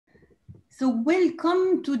So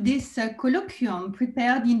welcome to this colloquium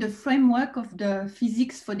prepared in the framework of the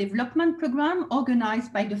Physics for Development program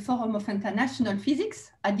organized by the Forum of International Physics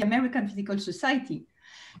at the American Physical Society.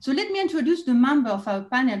 So let me introduce the member of our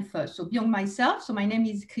panel first. So beyond myself, so my name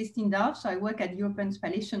is Christine Darve, so I work at the European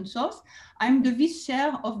Spallation Source. I'm the vice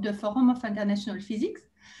chair of the Forum of International Physics.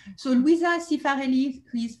 So Luisa Cifarelli,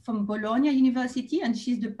 who is from Bologna University, and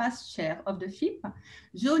she's the past chair of the FIP.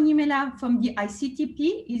 Jo Nimela from the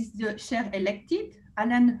ICTP is the chair elected.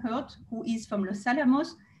 Alan Hurt, who is from Los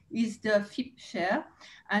Alamos, is the FIP chair.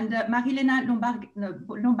 And Marilena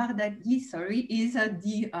Lombardaghi, is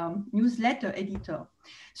the newsletter editor.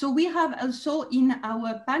 So we have also in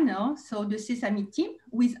our panel, so the SESAME team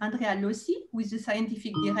with Andrea Lausi, who is the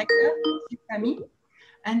scientific director of SESAME,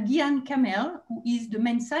 and Guian Kamel, who is the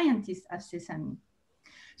main scientist at SESAME.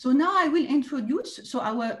 So now I will introduce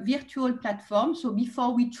our virtual platform. So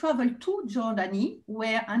before we travel to Jordani,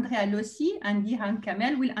 where Andrea Lausi and Guian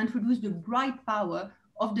Kamel will introduce the bright power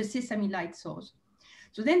of the SESAME light source.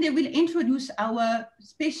 So then they will introduce our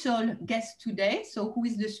special guest today, so who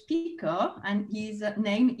is the speaker, and his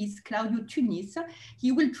name is Claudio Tunis.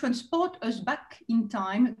 He will transport us back in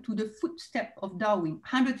time to the footsteps of Darwin,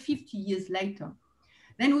 150 years later.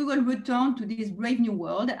 Then we will return to this brave new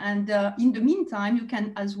world. And in the meantime, you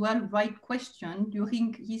can as well write questions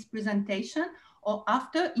during his presentation or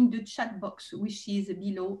after in the chat box, which is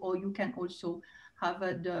below, or you can also have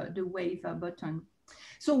the wave button.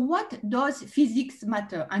 So what does physics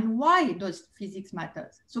matter and why does physics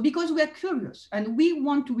matter? So because we are curious and we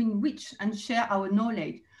want to enrich and share our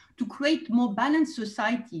knowledge to create more balanced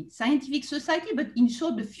society, scientific society, but in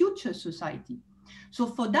short, the future society. So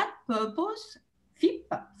for that purpose,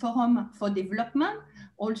 FIP, Forum for Development,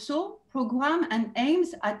 also program and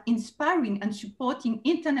aims at inspiring and supporting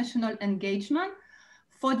international engagement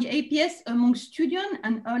for the APS among student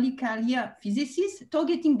and early career physicists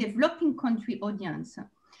targeting developing country audience,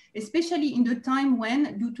 especially in the time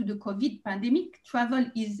when, due to the COVID pandemic, travel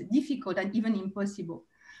is difficult and even impossible.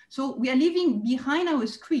 So we are living behind our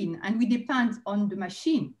screen and we depend on the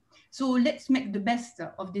machine. So let's make the best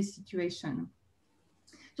of this situation.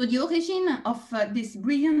 So the origin of this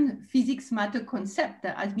brilliant physics matter concept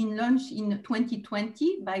has been launched in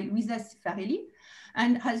 2020 by Luisa Cifarelli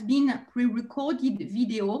and has been pre-recorded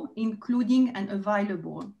video, including and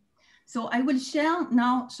available. So I will share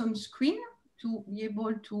now some screen to be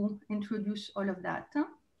able to introduce all of that.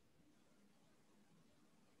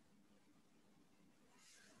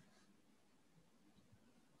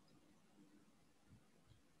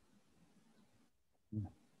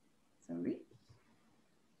 Sorry.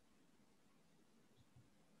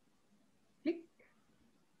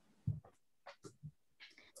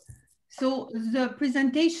 So the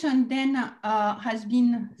presentation then has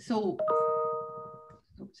been so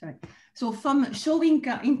from showing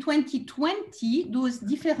in 2020 those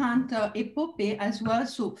different epopee as well.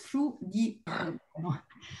 So through the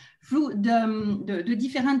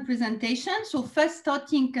different presentations. So first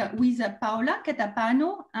starting with Paola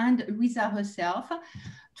Catapano and Luisa herself,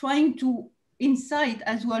 trying to incite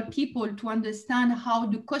as well people to understand how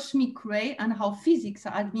the cosmic ray and how physics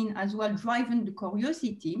has been as well driving the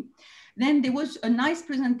curiosity. Then there was a nice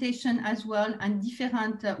presentation as well and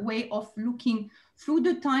different way of looking through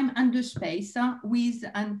the time and the space with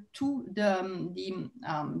and to the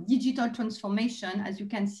digital transformation, as you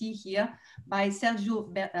can see here, by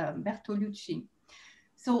Sergio Bertolucci.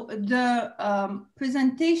 So the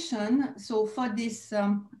presentation, so for this,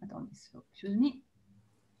 excuse me.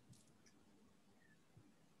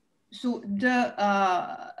 So the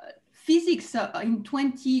physics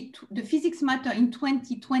the physics matter in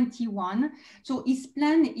 2021, so is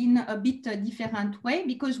planned in a bit different way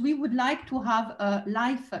because we would like to have a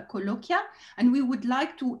live colloquia and we would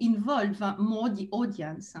like to involve more the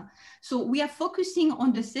audience. So we are focusing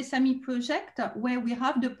on the SESAME project where we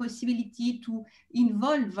have the possibility to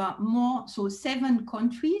involve more, so 7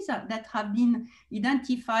 countries that have been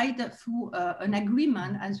identified through an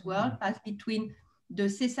agreement as well as between the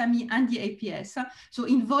SESAME and the APS. So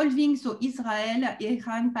involving Israel,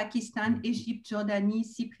 Iran, Pakistan, Egypt, Jordani,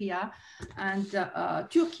 Cyprus, and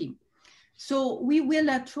Turkey. So we will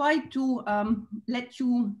try to let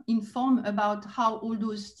you inform about how all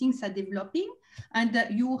those things are developing. And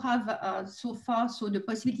you have so far the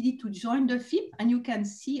possibility to join the FIP, and you can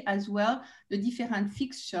see as well the different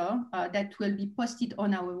fixture that will be posted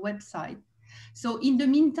on our website. So in the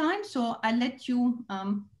meantime, so I'll let you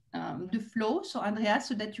the flow, so Andrea,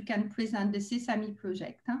 so that you can present the SESAME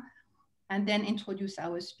project and then introduce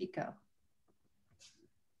our speaker.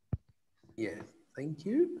 Yes, thank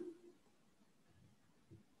you.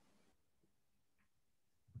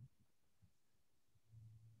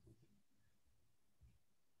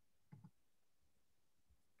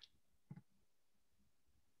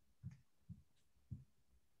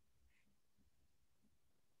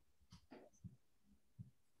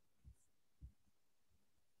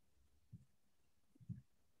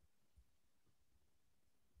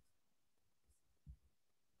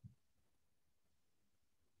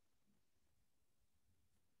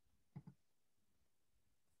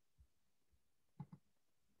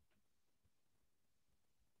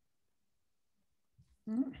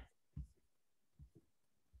 Mm.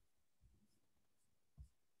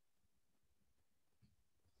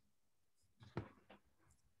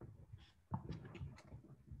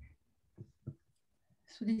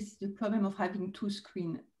 So this is the problem of having two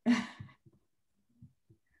screens.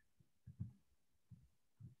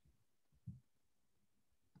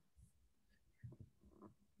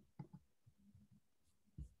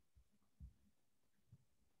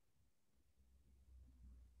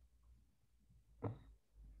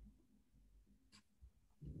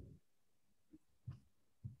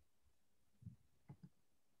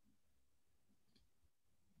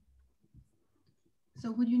 So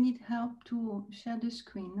would you need help to share the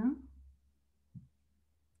screen?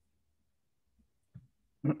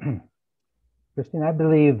 Huh? Christine, I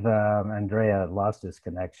believe Andrea lost his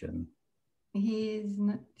connection. He is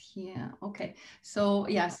not here. Okay. So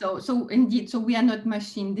yeah, so indeed, so we are not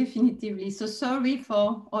machine, definitively. So sorry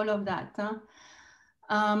for all of that. Huh?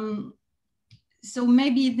 So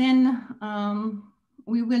maybe then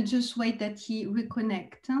we will just wait that he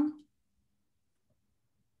reconnect. Huh?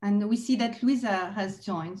 And we see that Luisa has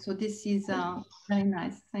joined. So this is very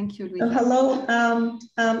nice. Thank you, Luisa. Hello.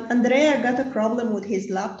 Andrea got a problem with his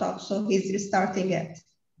laptop, so he's restarting it.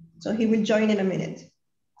 So he will join in a minute.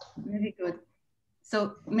 Very good.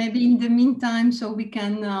 So maybe in the meantime, so we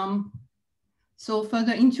can so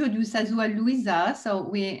further introduce as well Luisa. So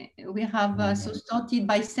we have so started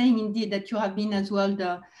by saying indeed that you have been as well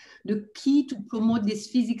the key to promote this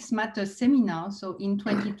Physics Matters seminar. So in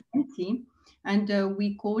 2020. And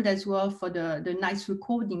we called as well for the nice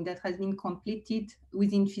recording that has been completed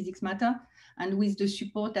within Physics Matter and with the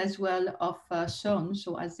support as well of CERN.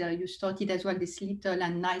 So as you started as well this little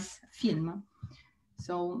and nice film.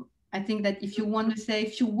 So I think that if you want to say a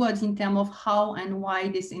few words in terms of how and why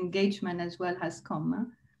this engagement as well has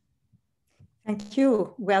come. Thank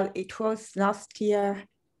you. Well, it was last year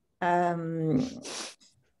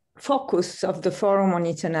focus of the Forum on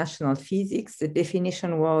International Physics. The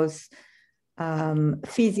definition was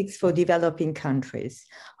physics for developing countries.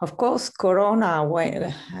 Of course, Corona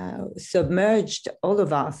submerged all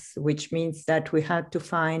of us, which means that we had to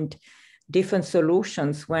find different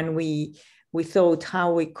solutions when we thought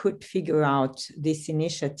how we could figure out this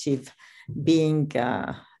initiative being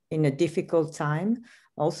in a difficult time.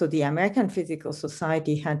 Also, the American Physical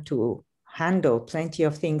Society had to handle plenty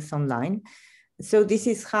of things online. So this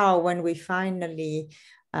is how, when we finally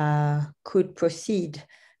could proceed,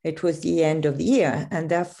 it was the end of the year. And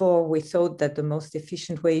therefore, we thought that the most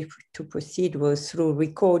efficient way to proceed was through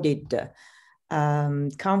recorded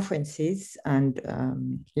conferences and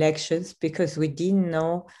lectures, because we didn't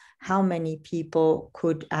know how many people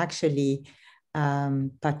could actually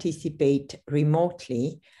participate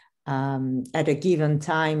remotely at a given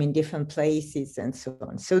time in different places and so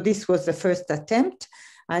on. So this was the first attempt.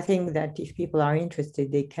 I think that if people are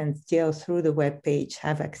interested, they can still, through the webpage,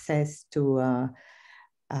 have access to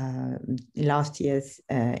last year's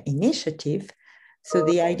initiative. So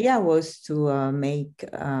the idea was to make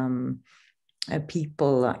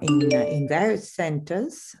people in various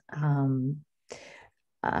centers,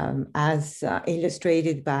 as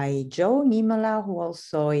illustrated by Joe Niemela, who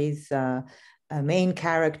also is a main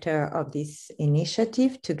character of this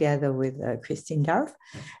initiative, together with Christine Darve,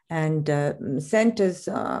 and centers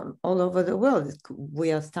all over the world.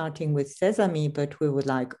 We are starting with SESAME, but we would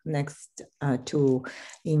like next to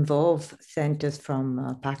involve centers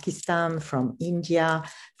from Pakistan, from India,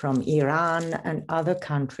 from Iran, and other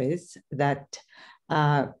countries that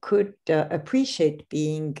could appreciate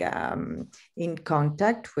being in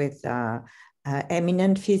contact with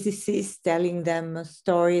eminent physicists, telling them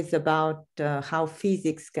stories about how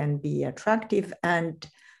physics can be attractive and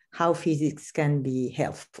how physics can be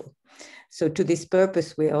helpful. So to this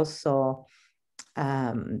purpose, we also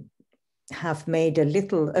have made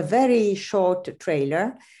a very short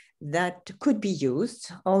trailer that could be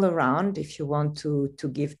used all around if you want to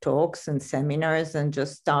give talks and seminars, and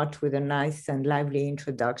just start with a nice and lively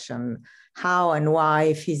introduction, how and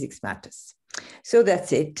why physics matters. So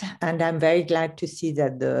that's it. And I'm very glad to see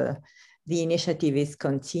that the initiative is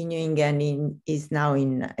continuing and is now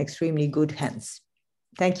in extremely good hands.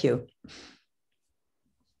 Thank you.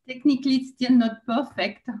 Technically, it's still not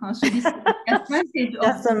perfect. So this is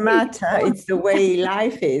doesn't matter. It's the way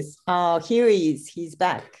life is. Oh, here he is. He's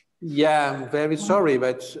back. Yeah, I'm very sorry,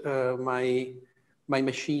 but my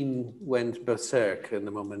machine went berserk in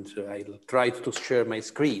the moment I tried to share my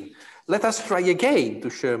screen. Let us try again to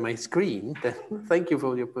share my screen. Thank you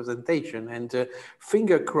for your presentation. And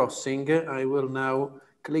finger crossing, I will now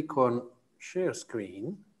click on share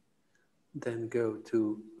screen, then go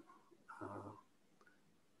to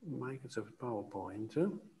Microsoft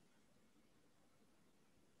PowerPoint.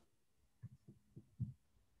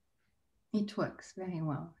 It works very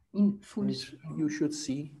well in full screen. You should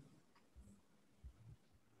see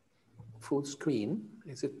full screen.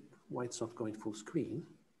 Is it why it's not going full screen?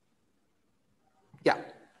 Yeah,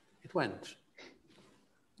 it went.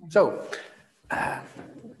 So,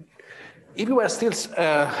 if you were still,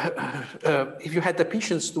 if you had the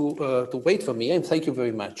patience to wait for me, and thank you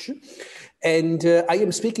very much. And I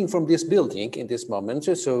am speaking from this building in this moment,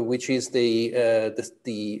 so which is which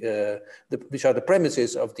are the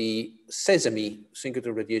premises of the SESAME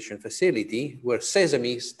synchrotron radiation facility, where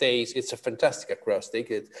SESAME stays. It's a fantastic acrostic.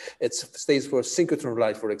 It stays for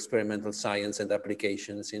Synchrotron-Light for experimental science and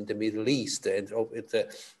applications in the Middle East, and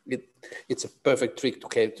it's a perfect trick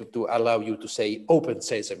to allow you to say open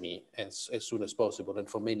SESAME as soon as possible. And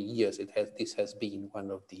for many years, this has been one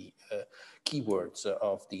of the keywords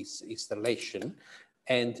of this installation.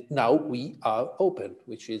 And now we are open,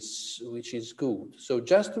 which is good. So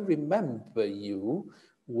just to remember you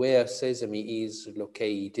where SESAME is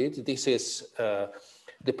located, this is the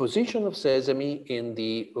position of SESAME in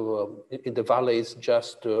the valleys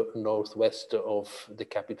just northwest of the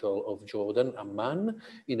capital of Jordan, Amman,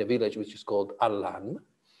 in a village which is called Allan.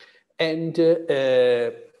 And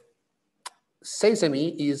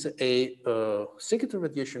SESAME is a synchrotron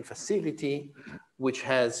radiation facility which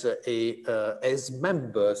has as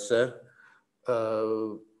members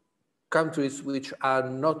countries which are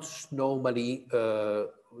not normally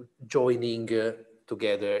joining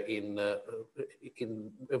together in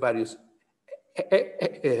various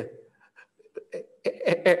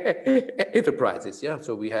enterprises. Yeah,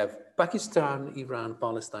 so we have Pakistan, Iran,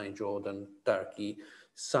 Palestine, Jordan, Turkey,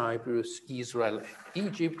 Cyprus, Israel,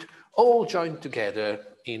 Egypt, all joined together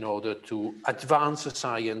in order to advance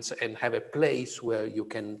science and have a place where you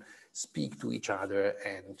can speak to each other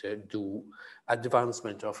and do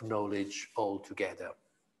advancement of knowledge all together.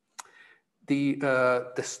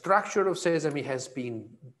 The structure of SESAME has been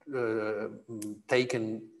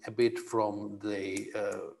taken a bit from the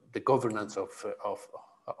governance of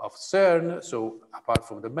CERN. So apart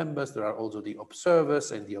from the members, there are also the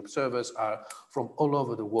observers, and the observers are from all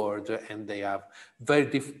over the world, and they have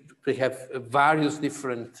various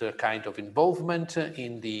different kind of involvement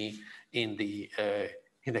in the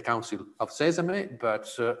Council of SESAME, but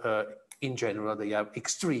in general they are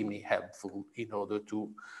extremely helpful in order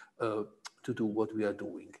to do what we are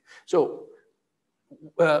doing. So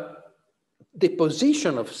the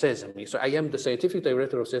position of SESAME, so I am the scientific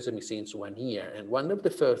director of SESAME since 1 year, and one of the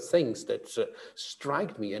first things that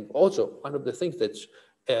struck me, and also one of the things that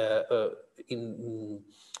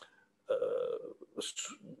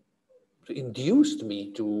induced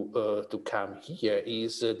me to come here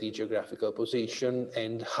is the geographical position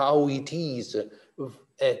and how it is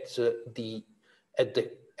at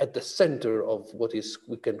the center of what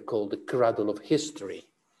we can call the cradle of history.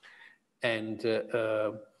 And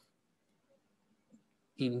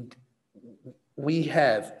we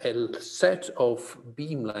have a set of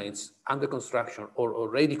beamlines under construction or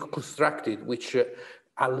already constructed, which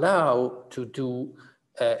allow to do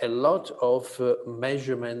a lot of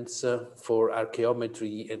measurements for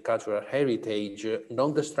archaeometry and cultural heritage,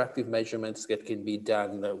 non-destructive measurements that can be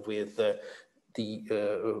done with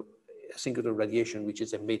the synchrotron radiation, which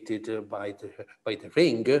is emitted by the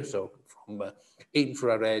ring, so from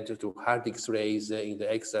infrared to hard X-rays in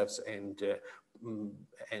the X-rays and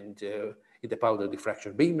in the powder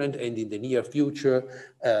diffraction beamline, and in the near future,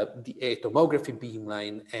 a tomography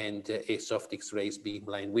beamline and a soft X-rays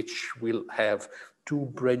beamline, which will have 2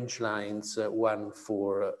 branch lines, one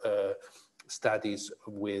for studies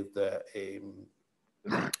with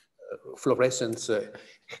fluorescence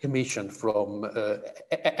emission from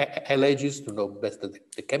LHs to know best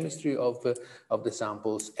the chemistry of the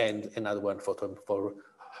samples, and another one for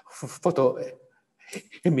photo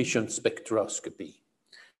emission spectroscopy.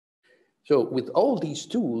 So with all these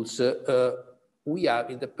tools, we are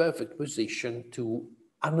in the perfect position to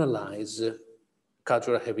analyze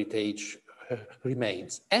cultural heritage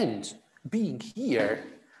remains. And being here,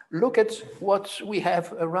 look at what we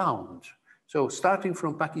have around. So starting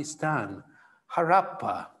from Pakistan,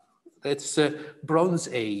 Harappa, that's Bronze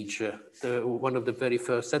Age, one of the very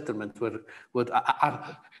first settlements where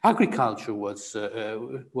agriculture was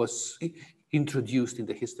introduced in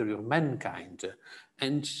the history of mankind.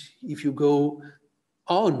 And if you go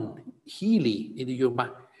on, Healy in the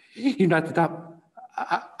United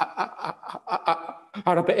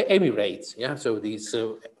Arab Emirates, yeah. So these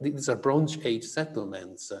are Bronze Age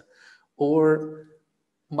settlements, or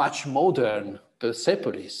much modern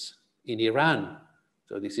Persepolis in Iran.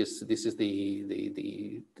 So this is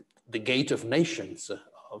the Gate of Nations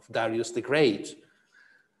of Darius the Great,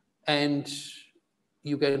 and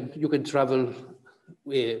you can travel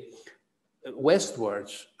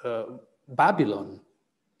westwards. Babylon,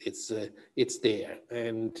 it's there,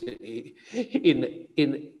 and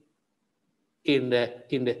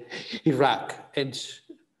in Iraq, and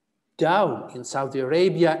down in Saudi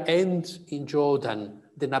Arabia and in Jordan,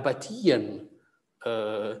 the Nabatean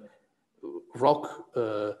rock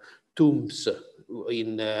tombs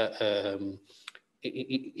in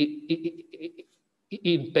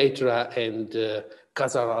Petra and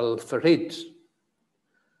Qasr al-Farid.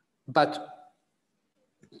 But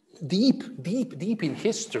deep in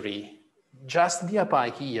history, just nearby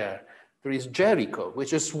here, there is Jericho,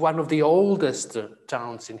 which is one of the oldest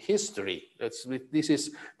towns in history.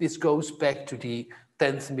 This goes back to the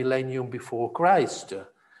 10th millennium before Christ.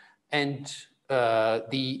 And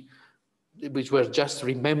which we're just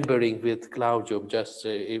remembering with Claudio just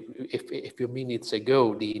a few minutes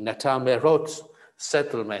ago, the Natal Merot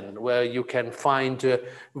settlement, where you can find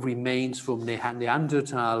remains from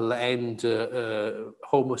Neanderthal and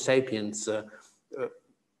Homo sapiens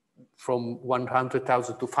from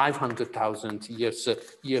 100,000 to 500,000 years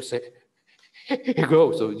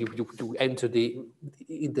ago. So you enter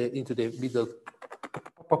into the middle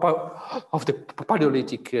of the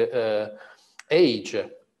Paleolithic age.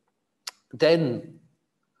 Then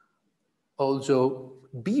also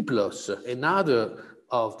Byblos, another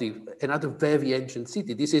very ancient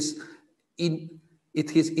city. It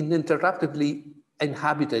is uninterruptedly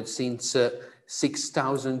inhabited since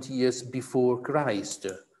 6,000 years before Christ.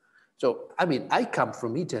 So, I mean, I come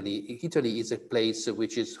from Italy. Italy is a place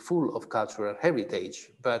which is full of cultural heritage,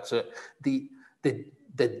 but the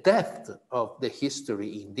depth of the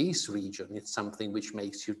history in this region is something which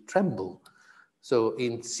makes you tremble. So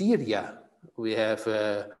in Syria, we have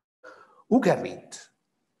Ugarit,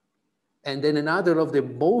 and then another of the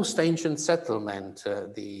most ancient settlement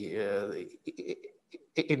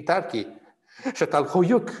in Turkey,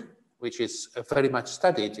 Çatalhöyük, which is very much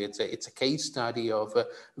studied. It's a case study of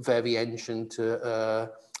very ancient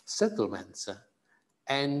settlements.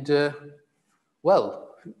 And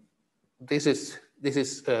well, this is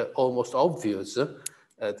almost obvious.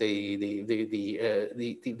 The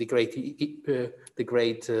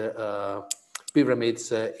great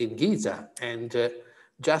pyramids in Giza, and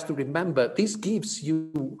just to remember, this gives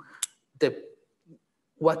you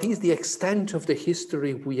what is the extent of the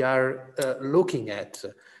history we are looking at.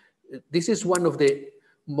 This is one of the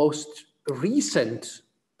most recent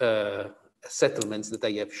settlements that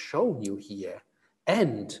I have shown you here,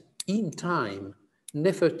 and in time,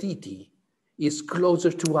 Nefertiti is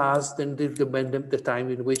closer to us than the time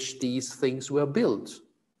in which these things were built.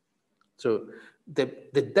 So the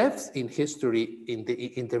depth in history in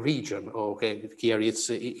the region, okay, here it's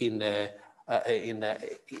in the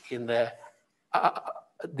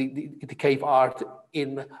cave art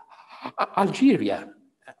in Algeria,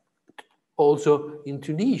 also in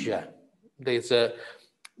Tunisia. The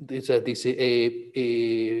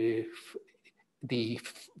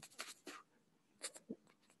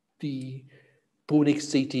Punic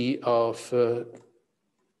city of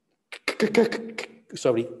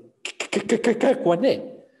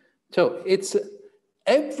Kekwane. So it's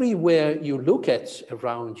everywhere you look at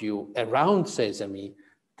around you, around Sesame,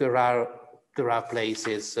 there are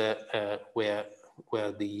places where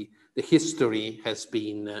the history has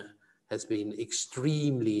been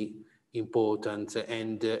extremely important,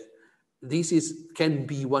 and this can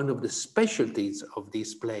be one of the specialties of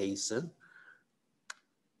this place.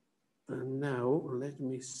 And now let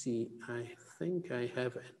me see. I think I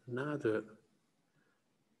have another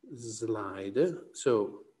slide.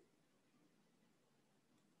 So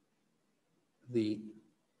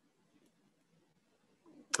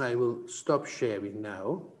I will stop sharing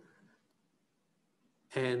now.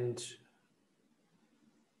 And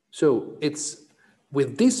so it's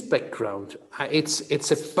with this background,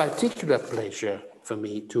 it's a particular pleasure for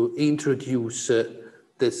me to introduce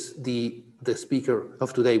the speaker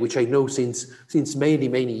of today, which I know since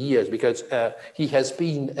many years, because he has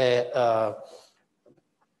been a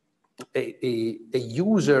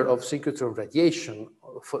user of synchrotron radiation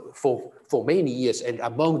for many years, and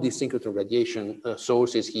among these synchrotron radiation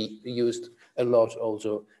sources, he used a lot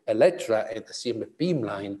also Electra and the CMF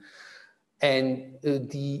beamline, and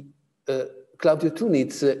Claudio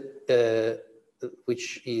Tunitz,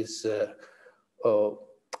 which is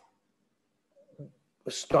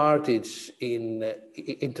started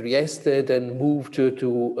in Trieste, then moved to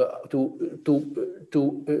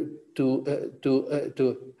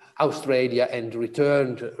Australia and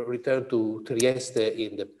returned to Trieste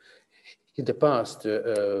in the past.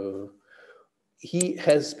 He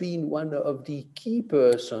has been one of the key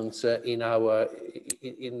persons in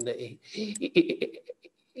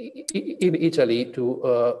Italy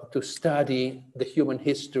to study the human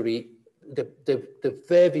history, the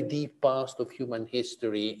very deep past of human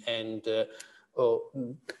history, and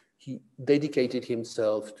he dedicated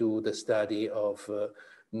himself to the study of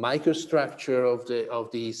microstructure of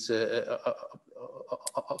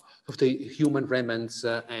the human remnants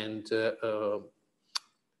and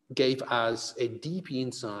gave us a deep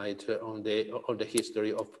insight on the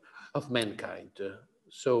history of mankind.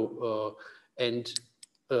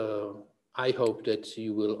 I hope that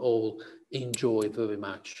you will all enjoy very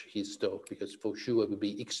much his talk, because for sure it will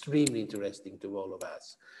be extremely interesting to all of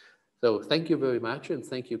us. So thank you very much, and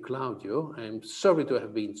thank you, Claudio. I'm sorry to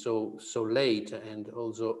have been so late and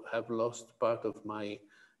also have lost part of my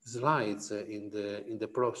slides in the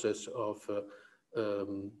process of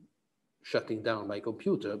shutting down my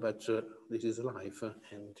computer, but this is life,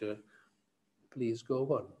 and please go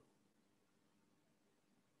on.